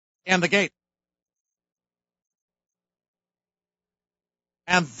and the gate.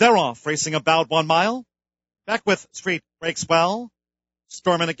 And they're off, racing about 1 mile. Beckwith Street breaks well.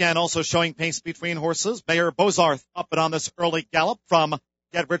 Stormin' again, also showing pace between horses. Mayor Bozarth up and on this early gallop from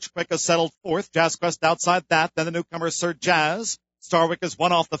Get Rich Quick is settled fourth. Jazz Quest outside that. Then the newcomer Sir Jazz. Starwick is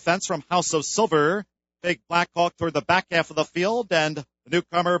one off the fence from House of Silver. Big Blackhawk toward the back half of the field. And the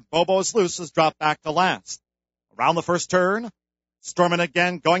newcomer Bobo's Loose has dropped back to last. Around the first turn. Stormin'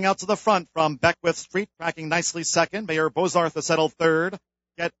 again, going out to the front from Beckwith Street, tracking nicely second. Mayor Bozarth is settled third.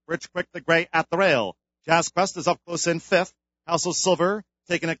 Get Rich Quick the Gray at the rail. Jazz Quest is up close in fifth. House of Silver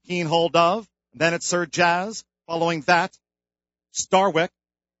taking a keen hold of. Then it's Sir Jazz. Following that, Starwick.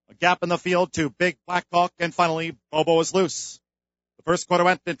 A gap in the field to Big Blackhawk. And finally, Bobo is Loose. The first quarter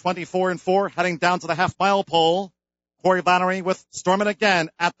went in 24-4, heading down to the half-mile pole. Corey Lanerie with Stormin' again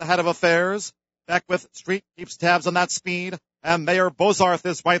at the head of affairs. Beckwith Street keeps tabs on that speed. And Mayor Bozarth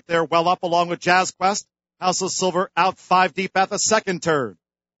is right there well up along with Jazz Quest. House of Silver out 5 deep at the second turn.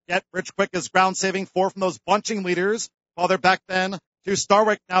 Get Rich Quick is ground saving 4 from those bunching leaders. Farther back then to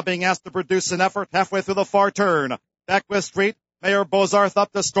Starwick, now being asked to produce an effort halfway through the far turn. Beckwith Street, Mayor Bozarth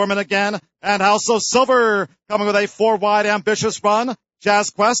up to Stormin' again. And House of Silver coming with a 4-wide ambitious run.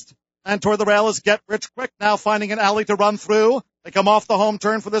 Jazz Quest. And toward the rail is Get Rich Quick, now finding an alley to run through. They come off the home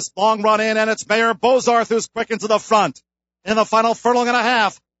turn for this long run in, and it's Mayor Bozarth who's quick into the front. In the final furlong and a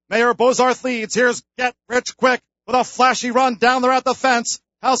half, Mayor Bozarth leads. Here's Get Rich Quick with a flashy run down there at the fence.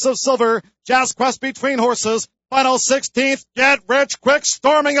 House of Silver, Jazz Quest between horses. Final 16th, Get Rich Quick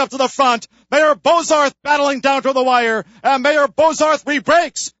storming up to the front. Mayor Bozarth battling down to the wire. And Mayor Bozarth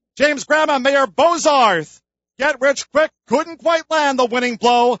re-breaks. James Graham and Mayor Bozarth. Get Rich Quick couldn't quite land the winning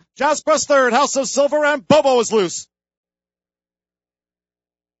blow. Jazz Quest third, House of Silver, and Bobo is Loose.